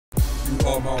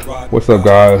What's up,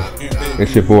 guys?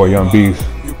 It's your boy Young Beast.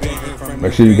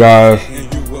 Make sure you guys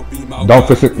don't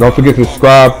forget to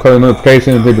subscribe, cut the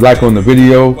notifications, hit the like on the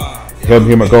video. Help me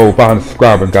hit my goal 500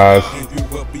 subscribers, guys.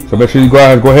 So make sure you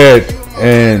guys go ahead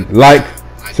and like,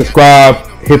 subscribe,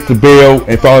 hit the bell,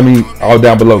 and follow me all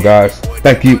down below, guys.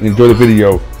 Thank you. Enjoy the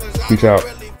video. Peace out.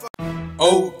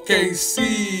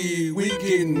 OKC, we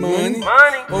getting money.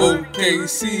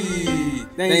 OKC,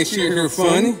 they ain't shit here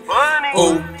funny.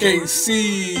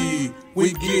 OKC,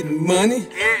 we getting money.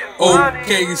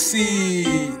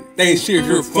 OKC, they ain't shit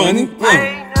here funny.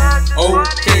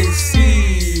 OKC,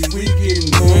 we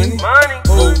getting money.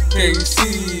 OKC,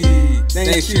 they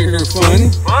ain't shit here funny.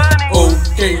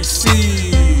 OKC,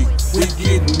 we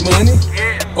getting money.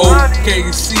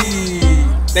 OKC,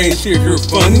 they ain't shit here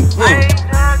funny.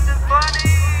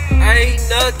 Ain't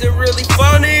nothing really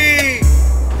funny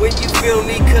when you feel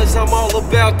me, cause I'm all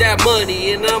about that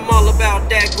money and I'm all about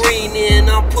that green and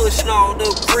I'm pushing all the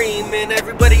cream and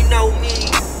everybody know me.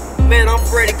 Man, I'm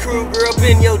Freddy Krueger up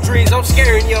in your dreams, I'm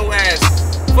scaring your ass.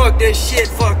 Fuck that shit,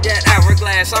 fuck that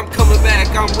hourglass, I'm coming back,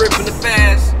 I'm ripping the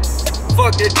fast.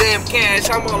 Fuck that damn cash,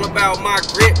 I'm all about my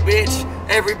grip, bitch.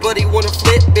 Everybody wanna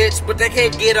flip, bitch, but they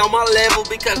can't get on my level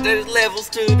because there's levels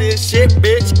to this shit,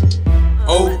 bitch.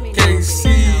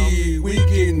 OKC, we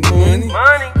getting money.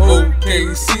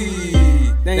 OKC,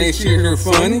 they ain't shit here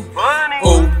funny.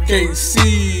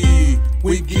 OKC,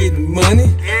 we getting money.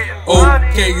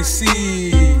 OKC,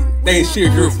 they ain't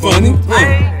shit here funny.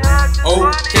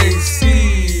 OKC,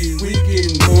 we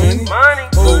getting money.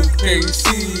 OKC,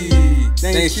 they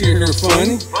ain't shit here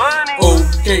funny.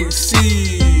 OKC,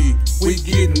 we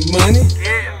getting money.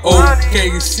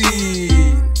 OKC,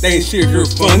 they ain't shit here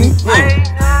funny.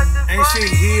 Ain't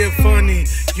shit here funny,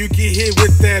 you get hit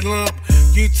with that lump.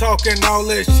 You talking all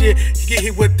that shit, you get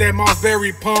hit with that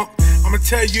Mossberry pump. I'ma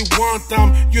tell you one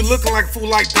thumb, you looking like a fool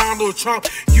like Donald Trump.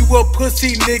 You a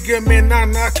pussy nigga, man, I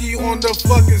knock you on the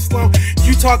fucking slump.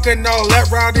 You talking all that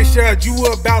rowdy shit, you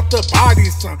about to body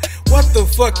something. What the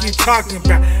fuck you talking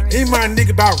about? Me my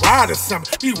nigga about ride or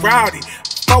something, he rowdy.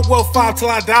 415 till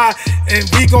I die, and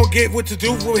we gon' get what to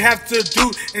do, what we have to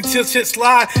do until shit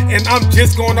slide, and I'm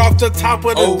just going off the top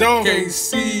of the dome.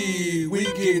 OKC, we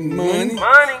getting money.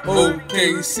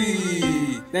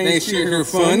 OKC, they ain't shit here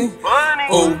funny.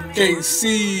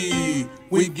 OKC,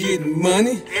 we getting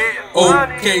money.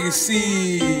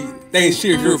 OKC, they ain't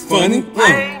shit here funny.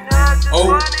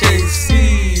 OKC,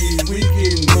 we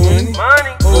getting money.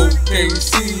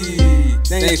 OKC,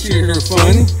 they ain't shit here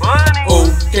funny.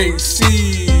 OKC,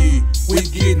 we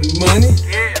getting money.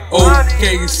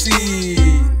 OKC,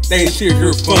 they ain't shit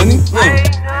here funny.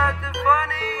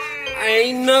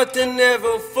 Ain't nothing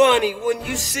ever funny when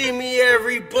you see me,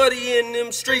 everybody in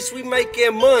them streets, we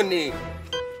making money.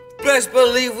 Best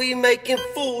believe we making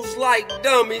fools like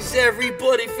dummies.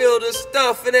 Everybody feel the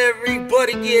stuff and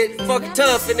everybody get fucking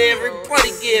tough and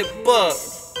everybody get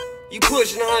bucked. You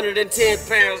pushing 110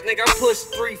 pounds, nigga, I push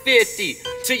 350.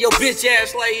 Till your bitch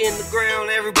ass lay in the ground,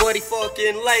 everybody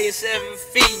fucking laying 7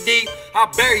 feet deep. I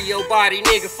bury your body,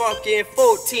 nigga, fucking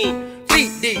 14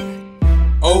 feet deep.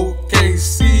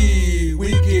 OKC,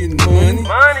 we getting money.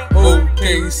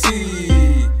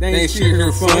 OKC, they ain't shit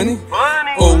here funny.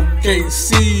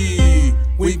 OKC,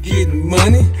 we getting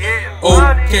money.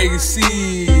 OKC,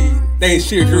 they ain't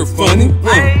shit here funny.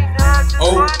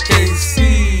 OKC,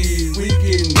 we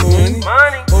getting money.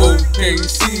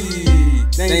 OKC,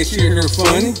 they ain't shit here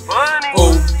funny.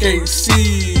 OKC,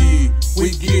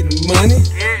 we getting money.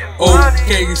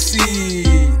 OKC,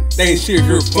 they ain't shit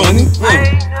here funny.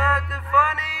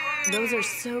 Those are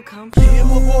so comfortable. Me and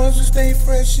my boys will stay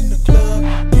fresh in the club.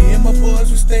 Me and my boys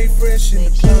will stay fresh in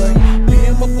the club. Me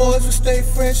and my boys will stay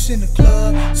fresh in the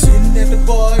club. Sitting at the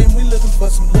bar and we looking for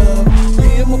some love.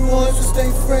 Me and my boys will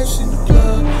stay fresh in the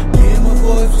club. Me and my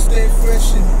boys will stay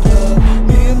fresh in the club.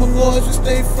 Me and my boys will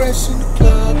stay fresh in the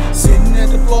club. Sitting at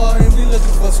the bar and we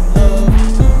looking for some love.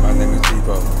 My name is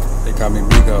Debo, they call me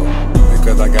Migo,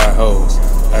 because I got hoes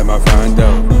at my front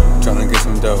door, tryna get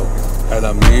some dough. At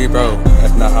a me, bro,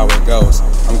 that's not how it goes.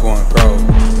 I'm going pro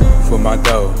for my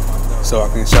dough, so I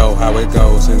can show how it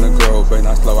goes in the grove. But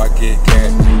not slow, I get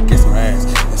cash, get some ass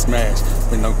and smash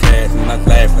with no cash, and I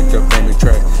laugh like your family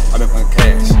trash. I make my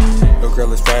cash. Your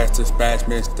girl is fast to smash,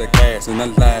 miss the cash, and I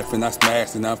laugh and I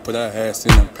smash and I put her ass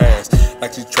in the past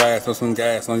like she trash. Throw some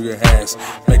gas on your ass,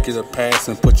 make it a pass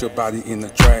and put your body in the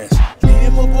trash. Me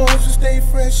and my boys will stay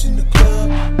fresh in the club.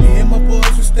 Me and my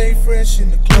boys will stay fresh in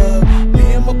the club. Me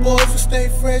and my boys will stay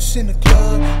fresh in the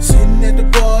club. Sitting at the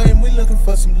bar and we looking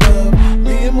for some love.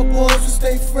 Me and my boys will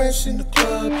stay fresh in the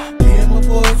club. Me and my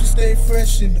boys will stay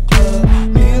fresh in the club.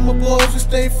 Me and my boys will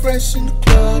stay fresh in the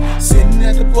club. Sitting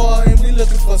at the bar and we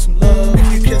looking for some love.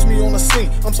 If you catch me on the scene,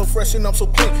 I'm so fresh and I'm so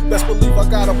clean. Best believe I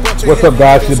got a bunch of. What's up,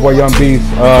 guys? It's your boy Young Beast.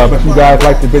 Make sure you guys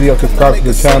like the video, subscribe to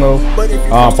the channel,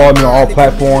 follow me on all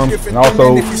platforms, and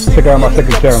also check out my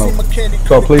second channel.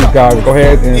 So please, guys, go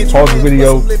ahead and pause the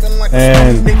video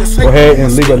and go ahead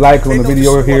and leave a like on the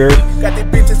video here.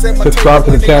 Subscribe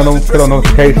to the channel, put on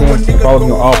notifications, and follow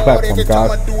me on all platforms,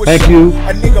 guys. Thank you,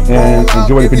 and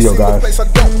enjoy the video, guys.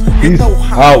 Peace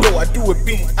out. I do it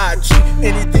B.I.G.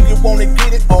 Anything you wanna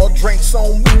get it, all drinks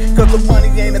on me. Cause the money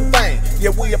ain't a thing. Yeah,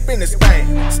 we up in this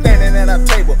thing. Standing at our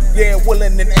table, yeah,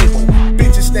 willing and able.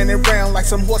 Bitches standing around like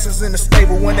some horses in the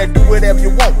stable. When they do whatever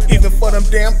you want, even for them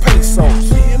damn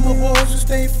pesos. Me and my boys will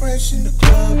stay fresh in the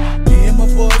club. Me and my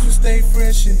boys will stay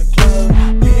fresh in the club.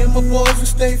 Me and my boys will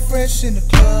stay fresh in the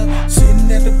club.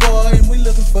 Sitting at the bar and we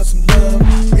looking for some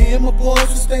love. Me and my boys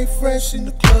will stay fresh in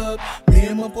the club. Me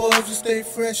and my boys will stay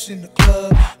fresh in the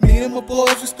club. Me and my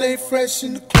boys will stay fresh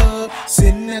in the club.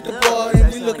 Sitting at the bar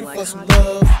and we looking for some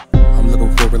love. I'm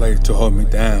looking for a related to hold me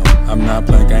down. I'm not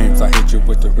playing games, I hit you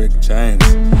with the Rick James.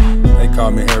 They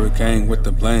call me Hurricane with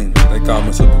the bling. They call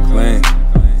me Super Clean.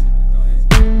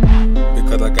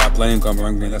 Because I got blame, got me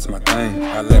ring, that's my thing.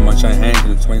 I let my chain hang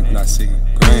in the swing when I see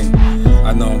green.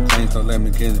 I know I'm clean, so let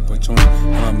me get in between.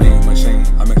 I'm a mean machine,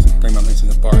 I make some scream, I listen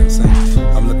to the bar and sing.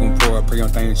 I'm looking for a pretty young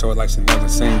thing, show it like she never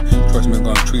seen. Trust me, I'm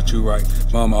gonna treat you right.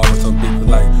 Mama always told me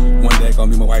polite. One day I'm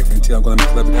gonna be my wife until I'm gonna be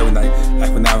clubbing every night.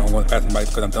 Like for now, I'm gonna pass the mic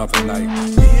because I'm done for the night.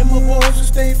 Me and my boys will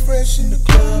stay fresh in the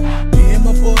club. Me and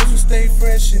my boys will stay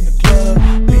fresh in the club.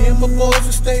 Me and my boys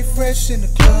will stay fresh in the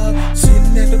club.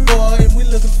 Sitting at the bar and we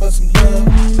looking for some love.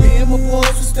 Me and my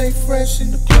boys will stay fresh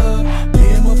in the club. Me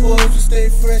and my boys will stay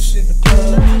fresh in the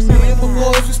club. Me and my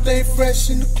boys will stay fresh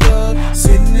in the club.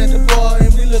 Sitting at the bar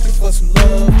and we looking for some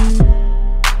love.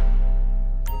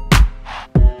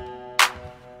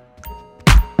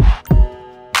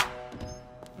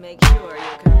 Make sure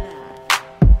you come back.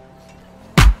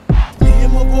 Me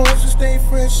and my boys will stay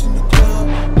fresh in the club.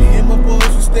 Me and my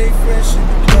boys will stay fresh in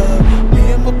the club. Me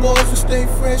and my boys will stay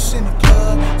fresh in the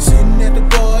club. Sitting at the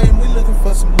bar and we looking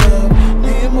for some love.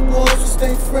 Me and my boys will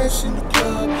stay fresh in the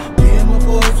club. Me and my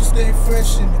boys will stay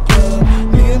fresh in the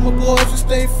club. Me and my boys will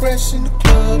stay fresh in the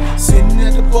club. Sitting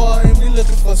at the bar and we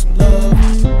looking for some love.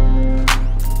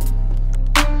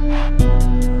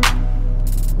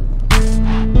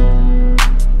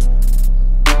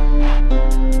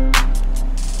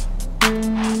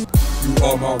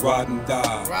 All my ride and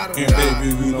die, and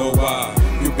baby, you know why.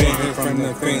 You been here from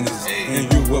the Phoenix,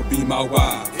 and you will be my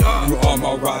wife. You are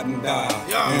my ride and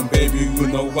die, and baby, you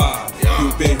know why.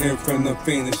 You been here from the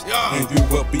Phoenix, and you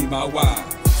will be my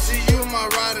wife. See, you my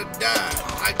ride or die.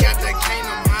 I got that cane,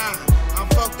 I'm high. I'm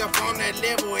fucked up on that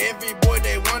level. Every boy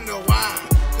they wonder why.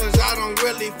 Cause I don't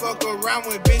really fuck around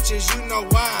with bitches, you know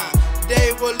why.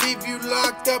 They will leave you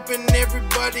locked up and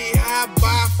everybody high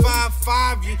by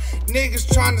 5'5". You niggas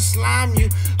tryna slime you.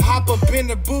 Hop up in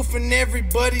the booth and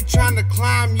everybody tryna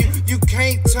climb you. You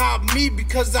can't top me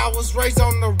because I was raised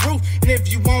on the roof. And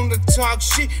if you wanna talk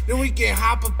shit, then we can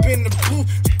hop up in the booth.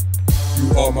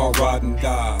 You are my ride and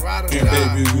die, and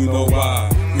baby, you know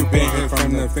why. You been here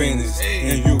from the Phoenix,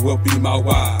 and you will be my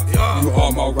wife. You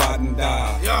are my ride and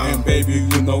die, and baby,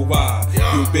 you know why.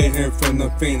 You been here from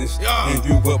the Phoenix, and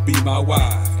you will be my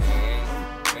wife.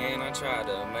 Man, I try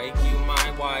to make you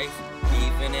my wife.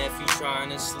 Even if you trying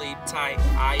to sleep tight,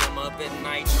 I am up at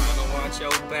night trying to watch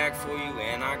your back for you,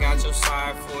 and I got your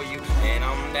side for you. And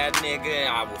I'm that nigga,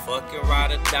 I will fucking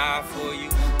ride or die for you.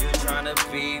 You trying to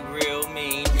be real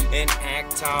mean and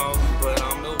act tall, but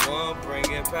I'm the one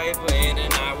bringing paper in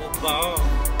and I will ball.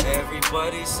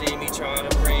 Everybody see me try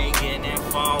to bring in that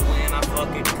fall when I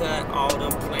fucking cut all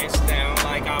them plants down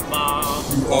like I ball.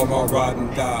 You are my ride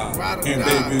and die, and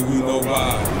baby, you know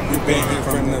why. You been here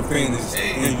from the Phoenix,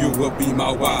 and you will be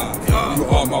my wife. You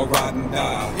are my ride and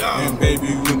die, and baby,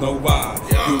 you know why.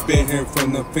 You been here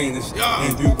from the Phoenix,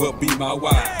 and you will be my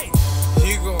wife.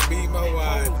 You gon' be my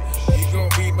wife, you gon'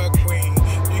 be my queen.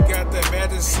 You got the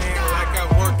medicine like I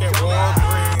work at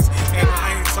Walgreens. And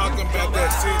I ain't talking about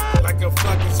that shit like a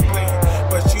fucking spleen.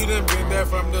 But you done been there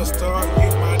from the start, you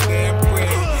my damn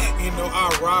queen. You know I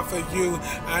ride for you,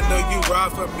 I know you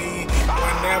ride for me.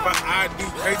 Whenever I do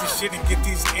crazy shit and get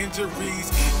these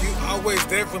injuries, you always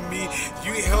there for me.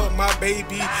 You help my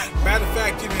baby, matter of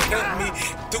fact, you done help me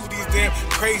do these damn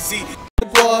crazy.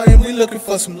 Boy, and we looking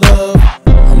for some love.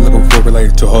 I'm I'm looking for a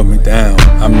relator to hold me down.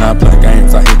 I'm not playing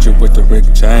games, I hit you with the Rick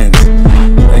James.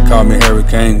 They call me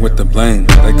Hurricane with the bling.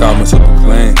 They call me Super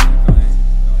Clean.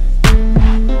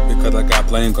 Because I got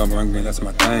bling on my ring, that's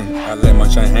my thing. I let my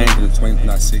chain hang in the swing when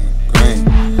I see green.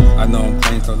 I know I'm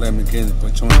playing, so let me get in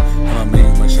between. I'm a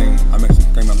mean machine. I make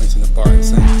some bring my links in the bar and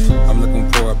sing. I'm looking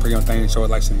for a pretty young thing, show it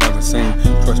like she never seen.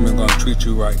 Trust me, I'm gonna treat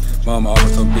you right. Mama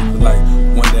always told me, like,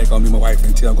 one day I'm gonna be my wife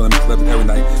until I'm gonna be clubbing every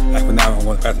night. Like for now, I'm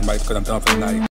gonna pass the mic because I'm done for the night.